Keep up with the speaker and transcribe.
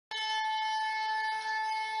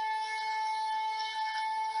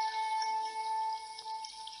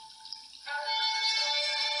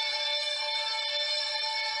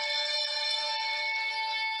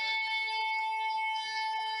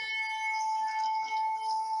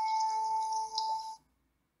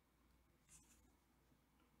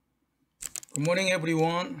Good morning,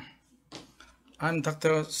 everyone. I'm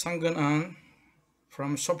Dr. Sangan An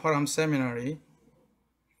from Soparam Seminary.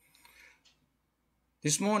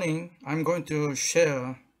 This morning, I'm going to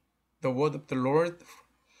share the word of the Lord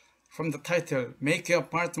from the title, Make Your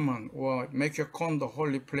Apartment or Make Your Condo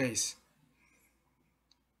Holy Place.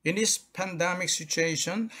 In this pandemic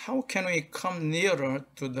situation, how can we come nearer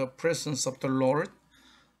to the presence of the Lord?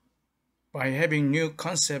 By having new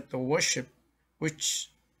concept of worship, which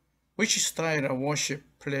style of worship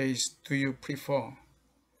place do you prefer?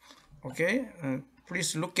 Okay,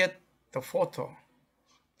 please look at the photo.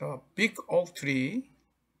 The big oak tree.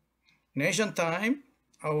 In ancient time,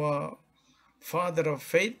 our father of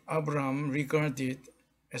faith, Abraham, regarded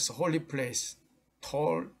as a holy place,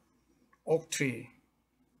 tall oak tree.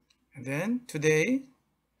 And then today,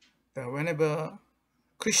 whenever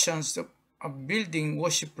Christians are building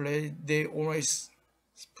worship place, they always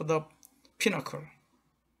put up pinnacle,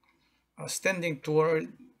 standing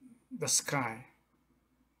toward the sky.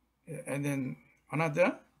 And then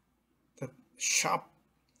another, the sharp,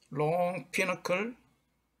 long pinnacle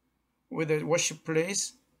with a worship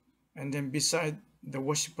place, and then beside the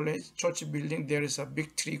worship place, church building, there is a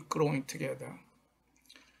big tree growing together.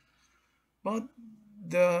 But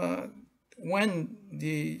when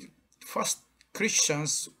the first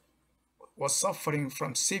Christians were suffering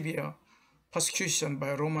from severe persecution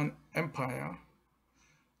by Roman Empire,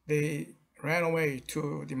 they ran away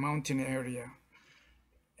to the mountain area.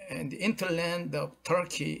 And the hinterland of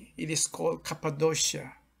Turkey, it is called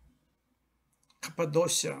Cappadocia.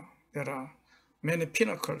 Cappadocia, there are many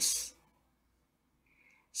pinnacles,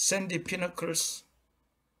 sandy pinnacles,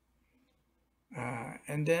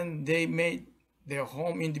 and then they made their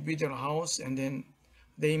home individual house, and then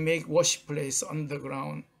they make worship place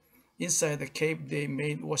underground. Inside the cave, they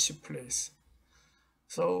made worship place.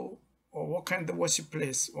 So, what kind of worship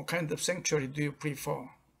place, what kind of sanctuary do you prefer?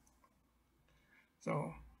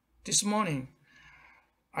 So, this morning,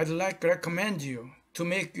 I'd like to recommend you to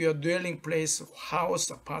make your dwelling place, house,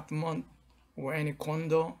 apartment, or any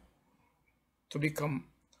condo to become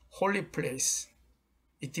holy place.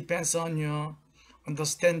 It depends on your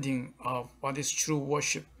understanding of what is true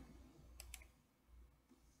worship.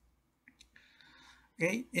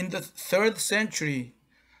 Okay, in the 3rd century,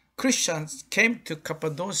 Christians came to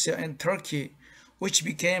Cappadocia and Turkey, which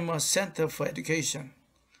became a center for education.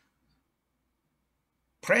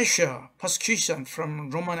 Pressure, persecution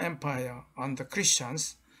from Roman Empire on the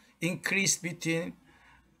Christians increased between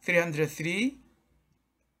 303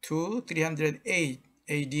 to 308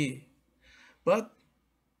 AD. But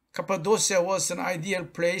Cappadocia was an ideal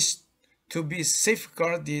place to be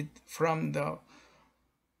safeguarded from the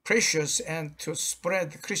pressures and to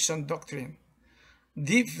spread Christian doctrine.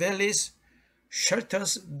 Deep valleys,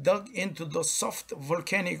 shelters dug into the soft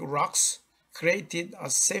volcanic rocks created a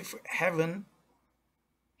safe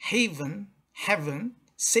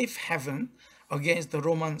safe haven against the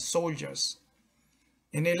Roman soldiers.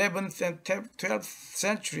 In 11th and 12th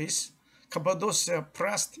centuries, Cappadocia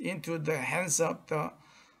pressed into the hands of the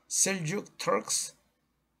Seljuk Turks.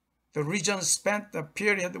 The region spent a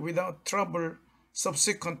period without trouble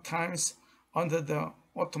subsequent times under the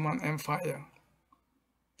Ottoman Empire.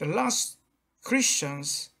 The last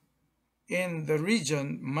Christians in the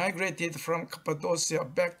region migrated from Cappadocia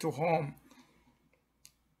back to home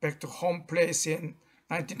place in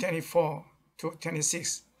 1924 to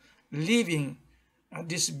 26, leaving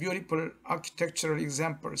these beautiful architectural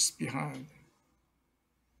examples behind.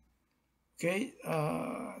 Okay,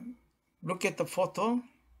 look at the photo.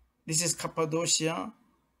 This is Cappadocia,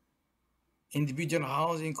 individual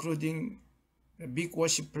house, including a big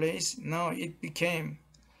worship place. Now it became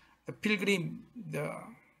the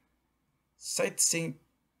sightseeing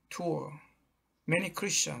tour. Many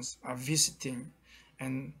Christians are visiting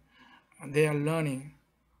and they are learning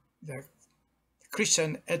the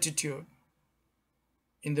Christian attitude.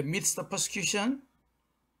 In the midst of persecution,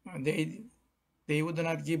 they would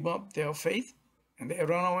not give up their faith, and they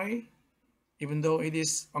run away, even though it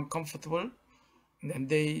is uncomfortable, and then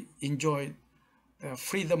they enjoy the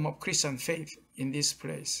freedom of Christian faith in this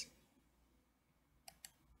place.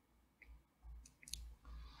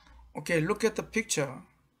 Okay, look at the picture.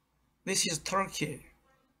 This is Turkey.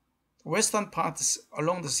 Western parts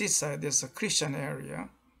along the seaside, there's a Christian area,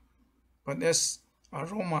 but as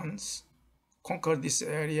Romans conquered this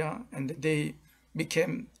area and they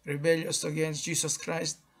became rebellious against Jesus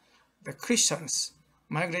Christ, the Christians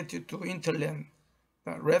migrated to hinterland,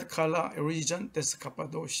 the red color region, that's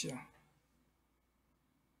Cappadocia.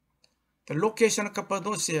 The location of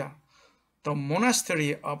Cappadocia, the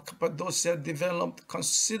monastery of Cappadocia developed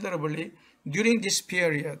considerably during this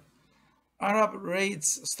period Arab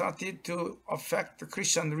raids started to affect the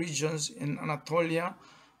Christian regions in Anatolia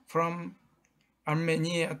from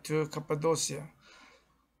Armenia to Cappadocia.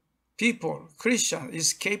 People, Christians,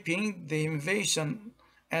 escaping the invasion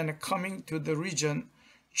and coming to the region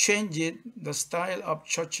changed the style of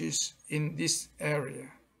churches in this area.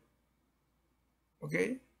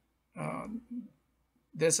 Okay,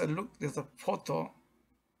 there's a photo.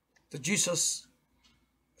 The Jesus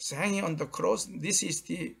is hanging on the cross. This is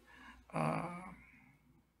the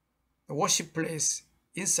worship place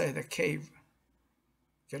inside the cave.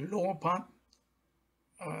 The lower part.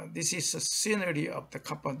 This is the scenery of the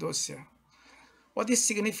Cappadocia. What is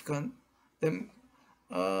significant? There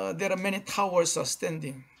are many towers are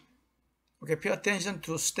standing. Okay, pay attention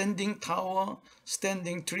to standing tower,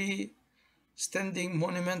 standing tree, standing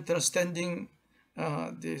monumental, standing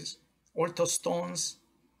these altar stones.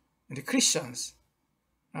 And the Christians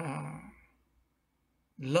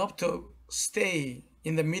love to stay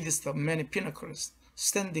in the midst of many pinnacles,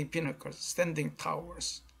 standing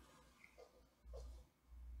towers.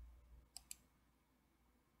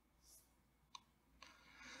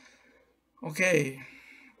 Okay,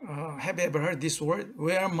 have you ever heard this word?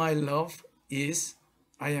 Where my love is,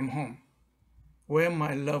 I am home. Where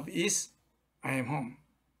my love is, I am home.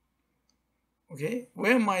 Okay,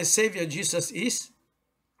 where my Savior Jesus is,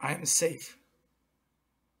 I am safe.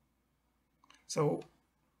 So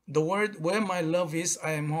the word where my love is,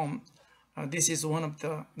 I am home. This is one of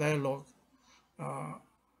the dialogue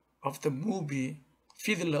of the movie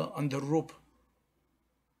Fiddler on the Roof,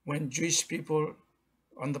 when Jewish people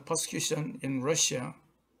on the persecution in Russia,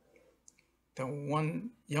 the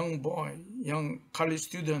one young college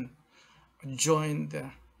student joined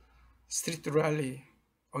the street rally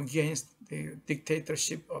against the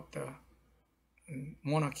dictatorship of the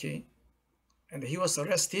monarchy, and he was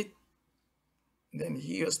arrested. Then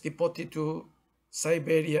he was deported to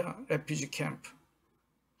Siberia refugee camp,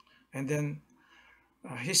 and then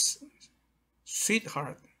his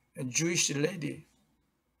sweetheart, a Jewish lady,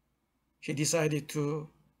 he decided to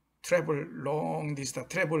travel long distance,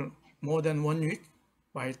 travel more than 1 week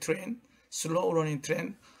by train, slow running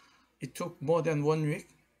train. It took more than 1 week.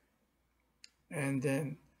 And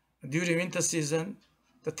then during winter season,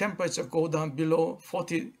 the temperature go down below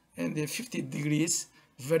 40 and 50 degrees,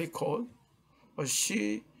 very cold. But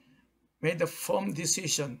she made a firm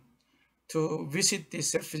decision to visit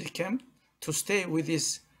this refugee camp, to stay with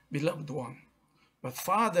his beloved one. But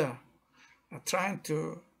father trying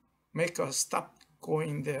to make her stop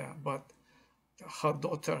going there, but her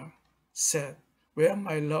daughter said, where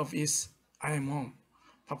my love is, I am home.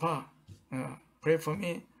 Papa, pray for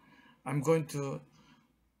me. I'm going to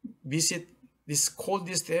visit this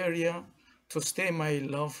coldest area to stay my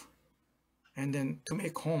love and then to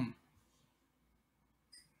make home.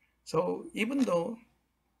 So even though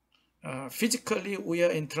physically we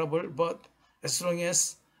are in trouble, but as long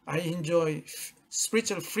as I enjoy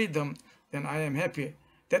spiritual freedom, then I am happy.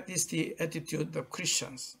 That is the attitude of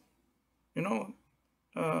Christians. You know,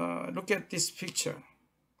 look at this picture.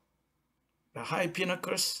 The high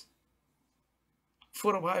pinnacles,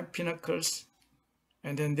 full of high pinnacles,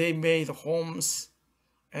 and then they made homes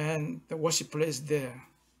and the worship place there.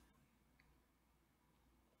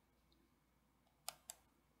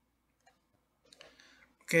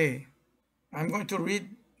 Okay, I'm going to read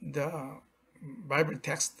the Bible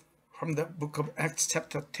text from the book of Acts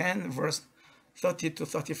chapter 10, verse 30 to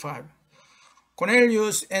 35.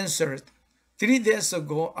 Cornelius answered, 3 days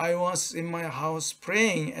ago I was in my house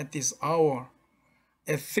praying at this hour.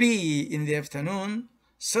 At 3 in the afternoon,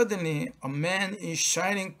 suddenly a man in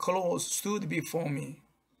shining clothes stood before me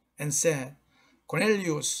and said,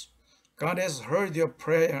 Cornelius, God has heard your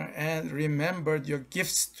prayer and remembered your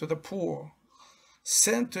gifts to the poor.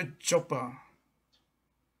 Send to Joppa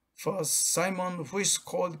for Simon, who is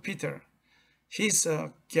called Peter. He's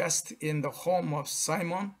a guest in the home of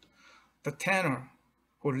Simon, the tanner,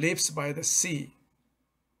 who lives by the sea.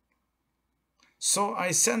 So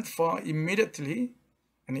I sent for immediately,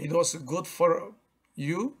 and it was good for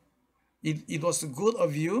you. It was good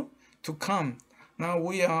of you to come. Now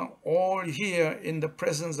we are all here in the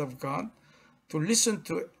presence of God to listen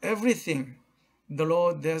to everything the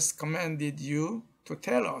Lord has commanded you to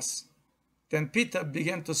tell us. Then Peter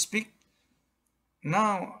began to speak.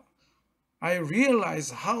 Now I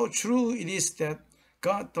realize how true it is that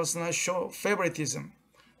God does not show favoritism,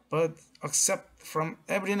 but accepts from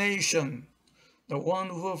every nation the one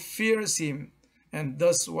who fears him and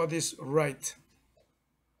does what is right.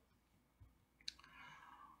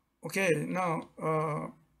 Okay, now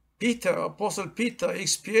Apostle Peter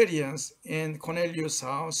experienced in Cornelius'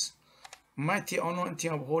 house mighty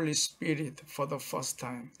anointing of Holy Spirit for the first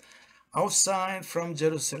time outside from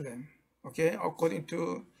Jerusalem. Okay, according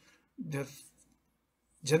to the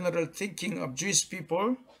general thinking of Jewish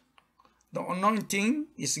people, the anointing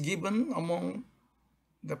is given among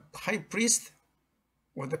the high priest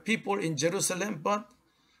or the people in Jerusalem, but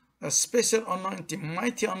a special anointing,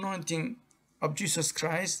 mighty anointing of Jesus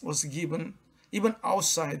Christ was given even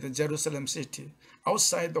outside the Jerusalem city,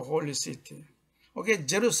 outside the holy city. Okay,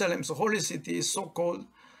 Jerusalem's holy city is so-called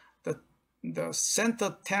the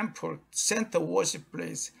center temple, center worship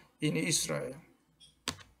place in Israel.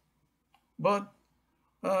 But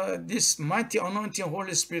this mighty anointing of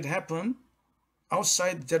Holy Spirit happened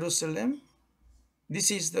outside Jerusalem.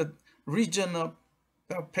 This is the region of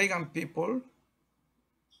the pagan people.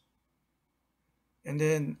 And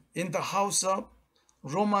then in the house of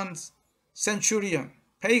Roman centurion,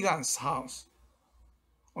 pagan's house.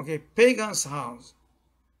 Okay, pagan's house.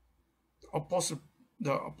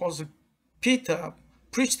 The apostle Peter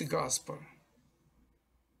preached the gospel.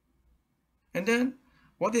 And then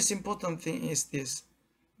what is important thing is this.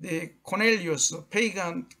 The Cornelius,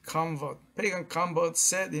 pagan convert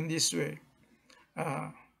said in this way,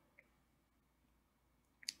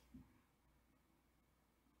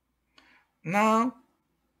 now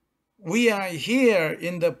we are here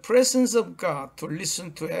in the presence of God to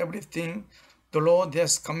listen to everything the Lord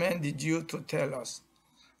has commanded you to tell us.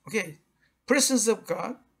 Okay, presence of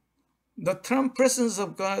God. The term presence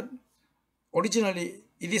of God, originally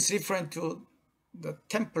it is referring to the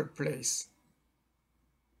temple place,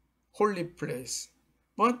 holy place.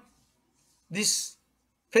 But this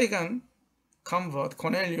pagan convert,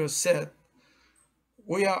 Cornelius, said,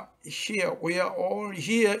 we are all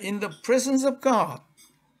here in the presence of God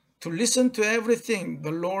to listen to everything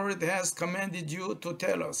the Lord has commanded you to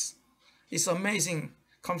tell us. It's amazing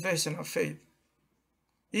confession of faith.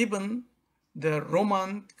 Even the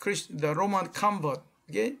Roman convert,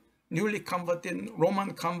 okay, newly converted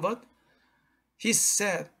Roman convert, he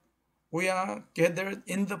said, we are gathered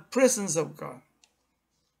in the presence of God.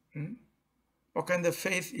 What kind of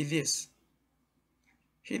faith it is?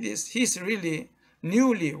 He's really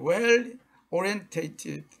newly well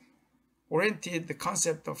oriented the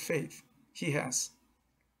concept of faith he has.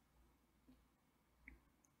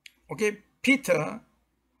 Okay, Peter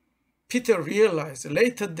realized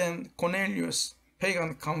later than Cornelius,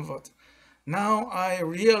 pagan convert. Now I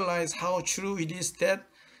realize how true it is that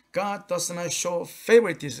God does not show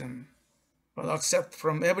favoritism, but accept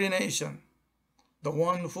from every nation the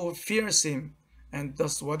one who fears him and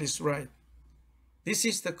does what is right. This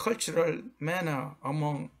is the cultural manner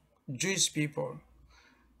among Jewish people.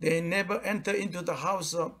 They never enter into the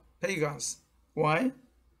house of pagans. Why?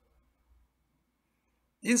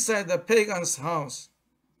 Inside the pagan's house,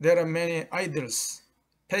 there are many idols.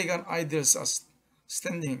 Pagan idols are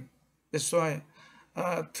standing. That's why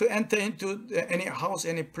to enter into any house,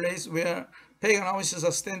 any place where pagan houses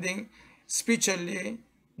are standing, spiritually,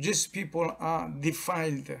 Jewish people are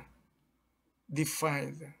defiled,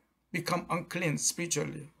 become unclean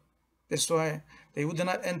spiritually. That's why they would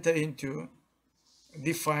not enter into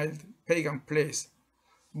defiled pagan place.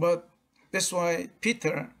 But that's why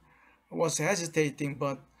Peter was hesitating,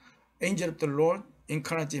 but angel of the Lord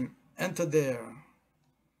encouraged him, enter there.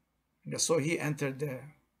 So he entered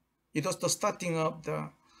there. It was the starting of the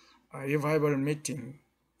revival meeting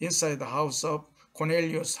inside the house of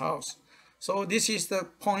Cornelius' house. So this is the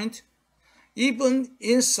point. Even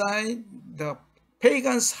inside the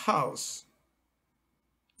pagan's house,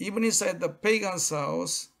 heavenly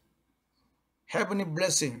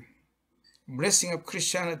blessing of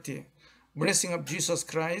Christianity, blessing of Jesus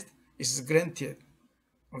Christ is granted.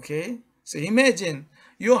 Okay? So imagine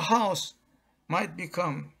your house might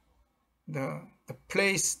become the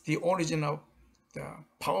place, the origin of the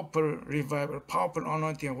powerful revival, powerful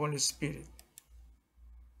anointing of Holy Spirit.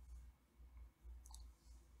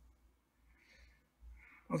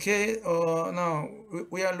 Okay, now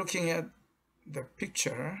we are looking at the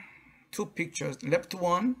picture, two pictures. Left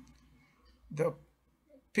one, the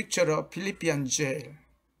picture of Philippian jail.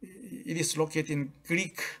 It is located in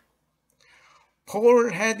Greek.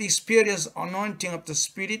 Paul had experienced anointing of the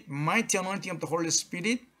Spirit, mighty anointing of the Holy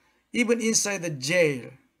Spirit, even inside the jail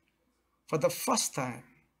for the first time.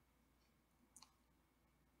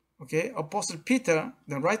 Okay, Apostle Peter,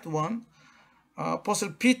 the right one,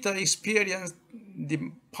 Apostle Peter experienced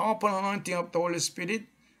the powerful anointing of the Holy Spirit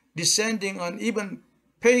descending on even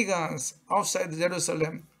pagans outside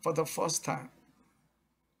Jerusalem for the first time.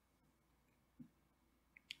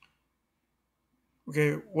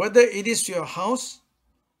 Okay, whether it is your house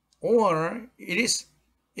or it is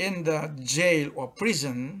in the jail or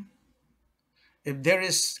prison, If there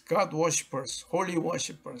is God worshippers, holy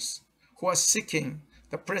worshippers, who are seeking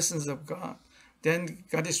the presence of God, then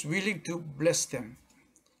God is willing to bless them.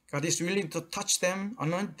 God is willing to touch them,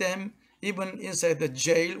 anoint them, even inside the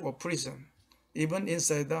jail or prison, even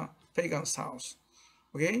inside the pagan's house.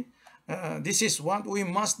 Okay? This is what we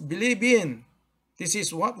must believe in. This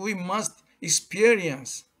is what we must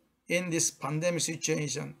experience in this pandemic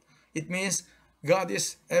situation. It means God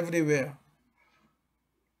is everywhere.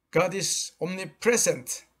 God is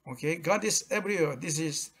omnipresent. Okay? God is everywhere. This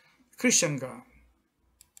is Christian God.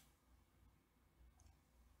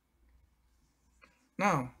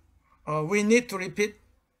 Now, we need to repeat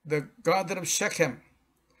the Garden of Shechem.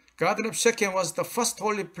 Garden of Shechem was the first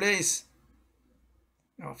holy place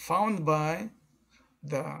found by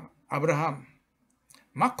the Abraham.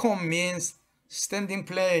 Makom means standing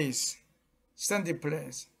place. Standing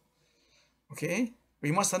place. Okay?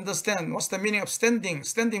 We must understand what's the meaning of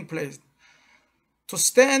standing place. To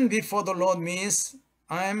stand before the Lord means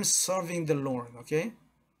I'm serving the Lord. Okay?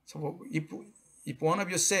 So if one of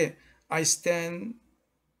you say, I stand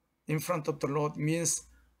in front of the Lord, means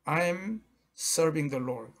I'm serving the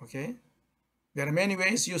Lord. Okay? There are many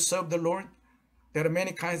ways you serve the Lord. There are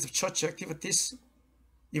many kinds of church activities,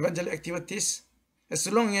 evangelical activities.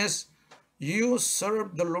 As long as you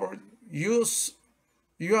serve the Lord, you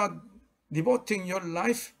are devoting your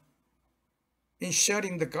life in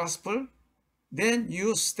sharing the gospel, then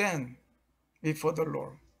you stand before the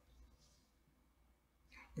Lord.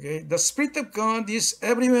 Okay, the Spirit of God is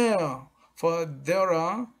everywhere, for there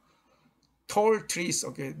are tall trees.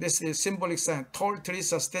 Okay, this is symbolic sign. Tall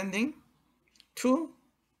trees are standing. 2,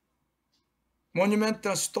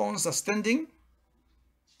 monumental stones are standing.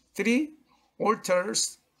 3,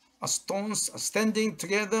 altars stones are standing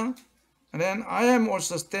together. And then I am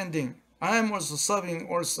also standing. I am also serving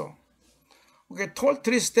also. Okay, tall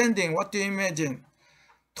trees standing. What do you imagine?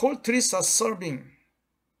 Tall trees are serving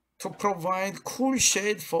to provide cool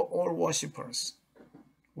shade for all worshippers.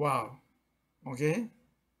 Wow. Okay.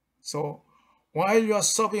 So while you are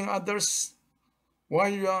serving others,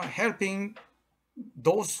 while you are helping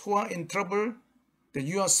those who are in trouble, that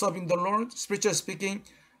you are serving the Lord, spiritually speaking,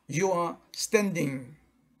 you are standing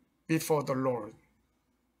before the Lord.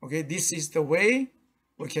 Okay, this is the way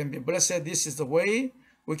we can be blessed. This is the way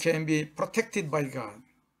we can be protected by God.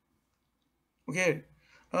 Okay,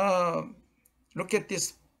 look at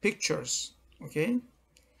these pictures. Okay,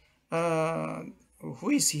 who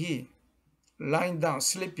is he? Lying down,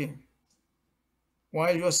 sleeping.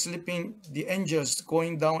 While you are sleeping, the angels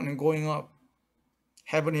going down and going up,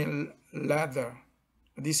 heavenly ladder.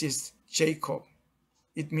 This is Jacob.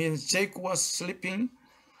 It means Jacob was sleeping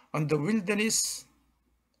on the wilderness,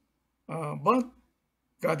 but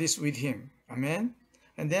God is with him. Amen.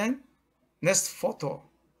 And then next photo,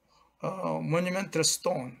 monumental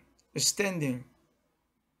stone is standing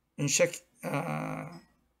in Shechem.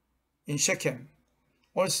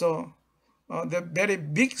 Also, the very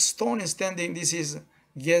big stone is standing. This is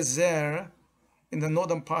Gezer in the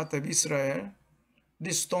northern part of Israel.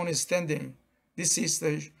 This stone is standing. This is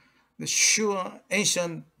the sure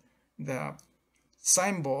ancient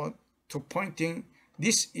signboard to pointing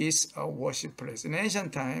this is a worship place. In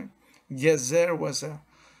ancient time, Gezer was a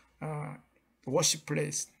worship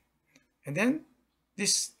place. And then the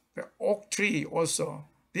oak tree also.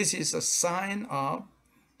 This is a sign of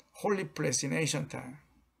holy place in ancient time.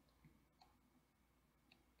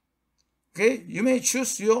 Okay, you may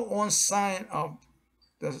choose your own sign of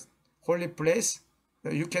the holy place.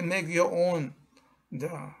 You can make your own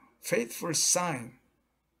the faithful sign.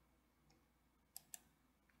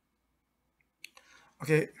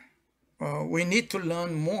 Okay, we need to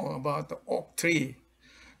learn more about the oak tree.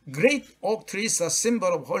 Great oak trees are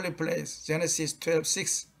symbol of holy place. Genesis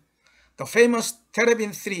 12:6. The famous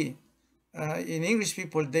Terabin tree. In English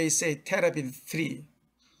people, they say Terabin tree.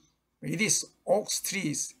 It is oak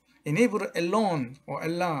trees. In Hebrew, Elon or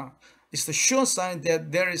Elah is the sure sign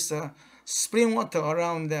that there is a spring water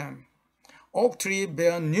around them. Oak tree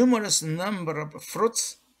bear numerous number of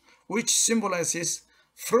fruits, which symbolizes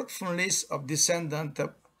fruitfulness of descendant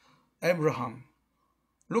of Abraham.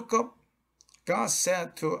 Look up, God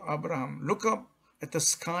said to Abraham, look up at the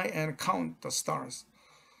sky and count the stars.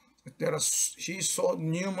 He saw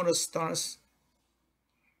numerous stars,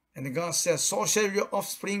 and God said, so shall your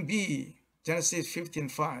offspring be. Genesis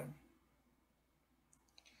 15:5.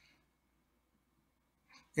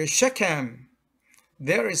 Okay, Shechem,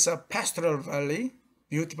 there is a pastoral valley,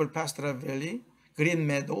 beautiful pastoral valley, green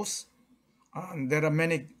meadows, and there are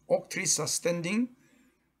many oak trees are standing.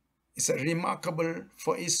 It's remarkable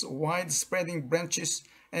for its wide spreading branches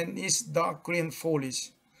and its dark green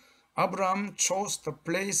foliage. Abraham chose the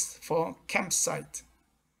place for campsite.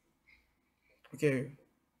 Okay,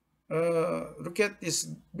 look at these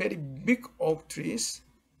very big oak trees.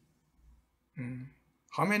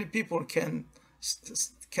 How many people can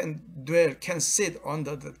sit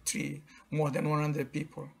under the tree? More than 100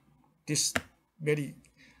 people. This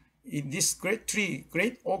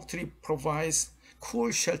great oak tree provides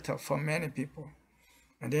cool shelter for many people.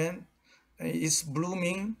 And then it's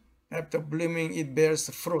blooming. After blooming, it bears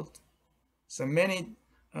fruit. So many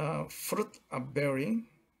fruit are bearing.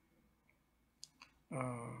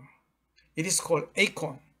 It is called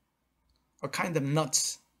acorn, a kind of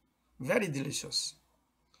nuts, very delicious.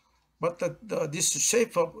 But this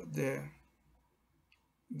shape of the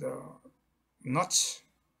nuts,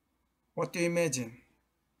 what do you imagine?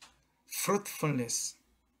 Fruitfulness,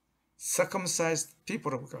 circumcised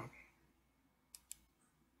people of God.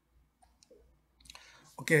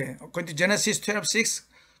 Okay, according to Genesis 12:6,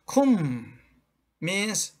 kum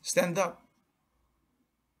means stand up,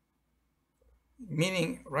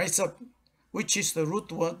 meaning rise up, which is the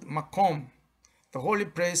root word makom, the holy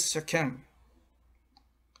place Shechem.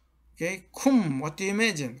 Okay, kum, what do you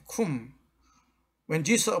imagine? Kum. When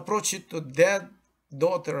Jesus approached the dead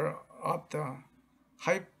daughter of the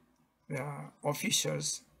high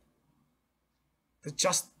officials, that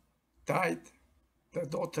just died, the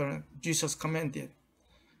daughter, Jesus commanded,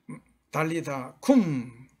 Talita,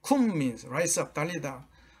 kum. Kum means rise up, Talita,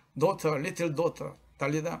 daughter, little daughter,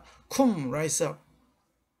 Talita, kum, rise up.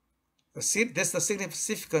 That's the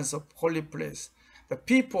significance of holy place. The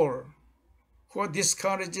people who are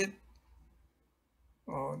discouraged,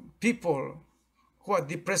 people who are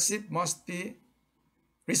depressive must be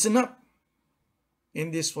risen up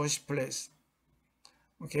in this worship place.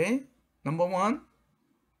 Okay, number one,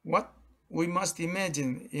 what we must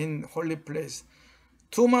imagine in holy place.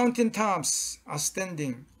 Two mountain tops are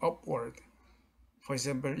standing upward. For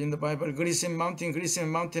example, in the Bible, Gerizim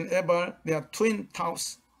Mountain, Ebal, they are twin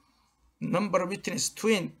tops. Number of witnesses,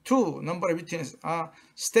 two number of witnesses are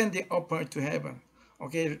standing upward to heaven.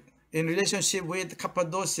 Okay, in relationship with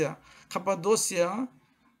Cappadocia,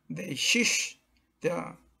 they hish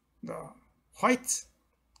the white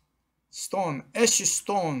stone, ash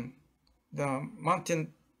stone, the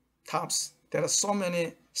mountain tops. There are so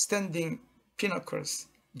many standing pinnacles,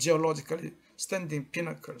 geologically standing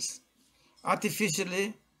pinnacles.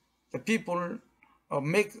 Artificially, the people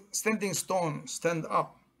make standing stone stand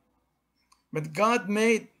up. But God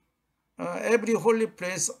made every holy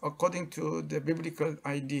place according to the biblical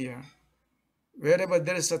idea. Wherever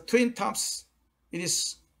there is a twin tops, it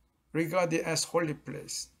is regarded as holy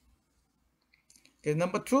place. Okay,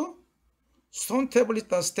 number two, stone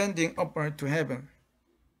tablets are standing upward to heaven.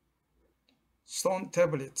 Stone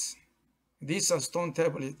tablets. These are stone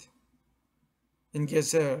tablets in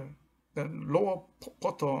Gezer, the lower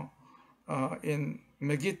Poto in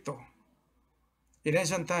Megiddo. In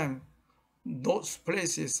ancient time, those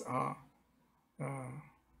places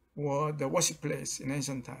were the worship place in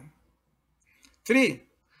ancient time. Three,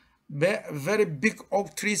 very big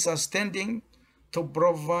oak trees are standing to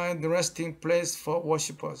provide the resting place for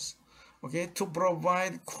worshippers. Okay, to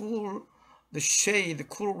provide the shade,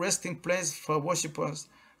 cool resting place for worshippers.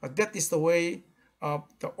 That is the way of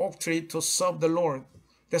the oak tree to serve the Lord.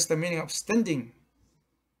 That's the meaning of standing.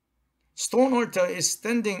 Stone altar is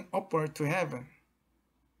standing upward to heaven.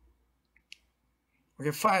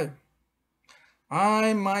 Okay, 5.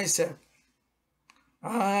 I myself,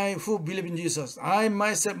 I who believe in Jesus, I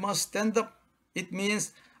myself must stand up. It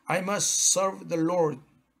means I must serve the Lord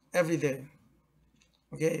every day.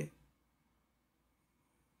 Okay.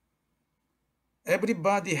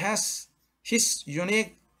 Everybody has his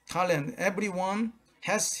unique talent. Everyone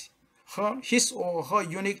has his or her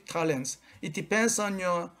unique talents. It depends on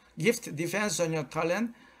your gift, depends on your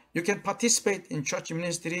talent. You can participate in church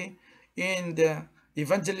ministry, in the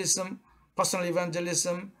evangelism, personal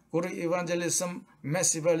evangelism, guru evangelism,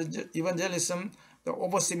 mass evangelism, the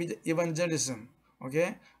overseas evangelism.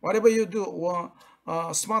 Okay, whatever you do, or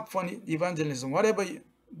smartphone evangelism, whatever you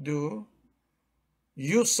do,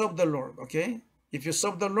 you serve the Lord. Okay, if you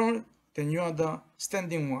serve the Lord, then you are the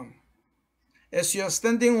standing one. As you are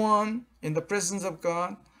standing one in the presence of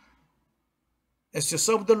God, as you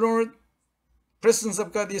serve the Lord, presence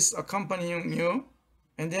of God is accompanying you,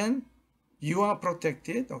 and then you are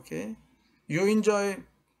protected. Okay, you enjoy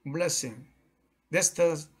blessing. That's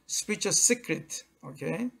the spiritual secret.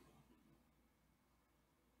 Okay.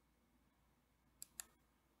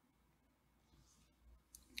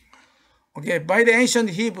 Okay, by the ancient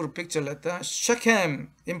Hebrew picture letter,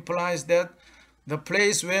 Shechem implies that the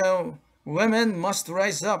place where women must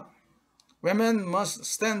rise up women must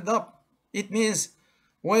stand up. It means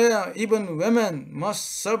where even women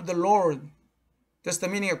must serve the Lord. That's the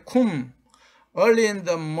meaning of kum. Early in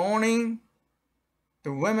the morning,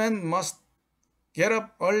 the women must get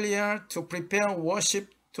up earlier to prepare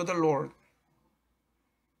worship to the Lord.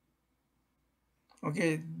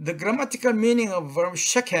 Okay, the grammatical meaning of verb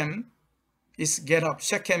Shechem is get up.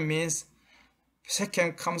 Shechem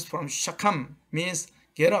comes from Shakam, means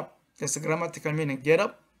get up. That's the grammatical meaning. Get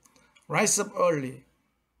up, rise up early,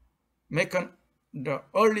 make the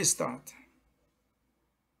early start.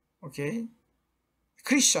 Okay,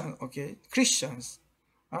 Christians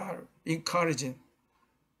are encouraging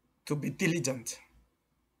to be diligent.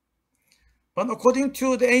 But according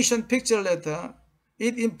to the ancient picture letter,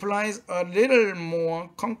 it implies a little more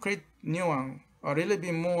concrete nuance, a little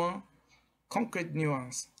bit more concrete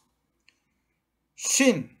nuance.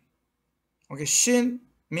 Shin. Okay, shin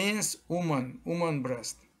means woman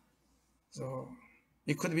breast. So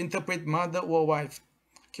it could be interpreted mother or wife.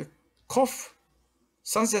 Okay, kof,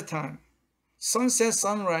 sunset time. Sunset,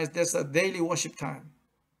 sunrise, that's a daily worship time.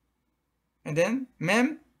 And then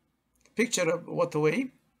mem, picture of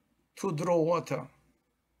waterway, to draw water.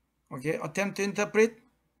 Okay, attempt to interpret.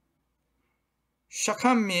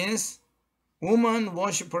 Shakam means woman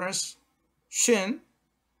worshippers. Shin,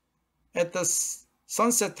 at the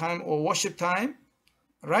sunset time or worship time,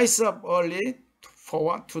 rise up early for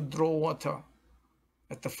what? To draw water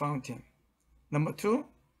at the fountain. Number 2,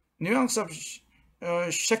 nuance of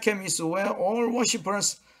Shechem is where all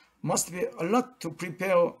worshippers must be alert to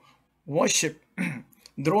prepare worship,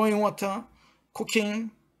 drawing water,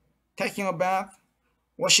 cooking, taking a bath,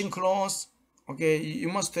 washing clothes. Okay, you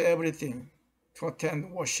must do everything to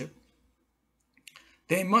attend worship.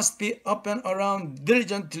 They must be up and around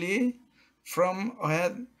diligently from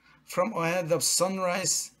ahead of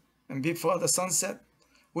sunrise and before the sunset,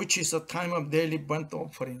 which is a time of daily burnt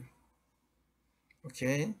offering.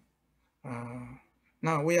 Okay.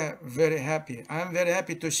 Now we are very happy. I am very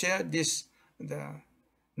happy to share the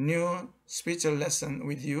new spiritual lesson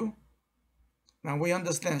with you. Now we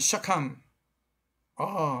understand Shakam.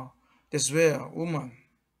 That's where woman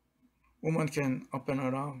can up and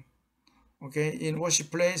around. Okay, in worship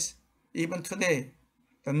place, even today,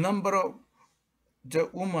 the number of the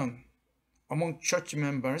women among church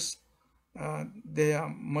members, they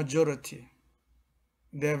are majority.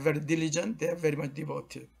 They are very diligent. They are very much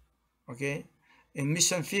devoted. Okay, in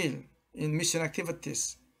mission field, in mission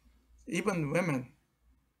activities, even women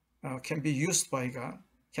can be used by God,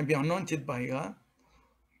 can be anointed by God.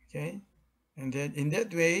 Okay, and then in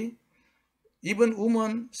that way, even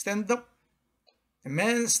women stand up,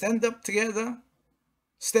 men stand up together.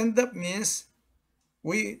 Stand up means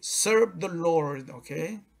we serve the Lord.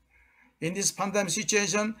 Okay, in this pandemic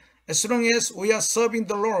situation, as long as we are serving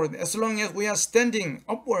the Lord, as long as we are standing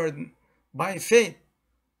upward by faith,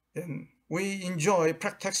 then we enjoy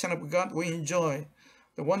protection of God. We enjoy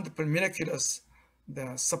the wonderful, miraculous,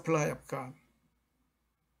 the supply of God.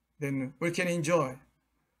 Then we can enjoy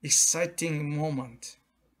exciting moment.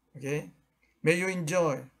 Okay, may you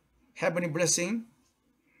enjoy heavenly blessing.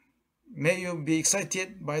 May you be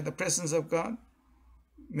excited by the presence of God.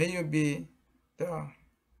 May you be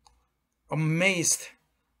amazed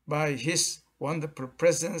by His wonderful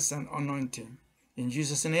presence and anointing. In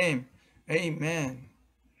Jesus' name, amen.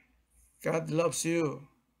 God loves you.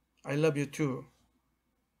 I love you too.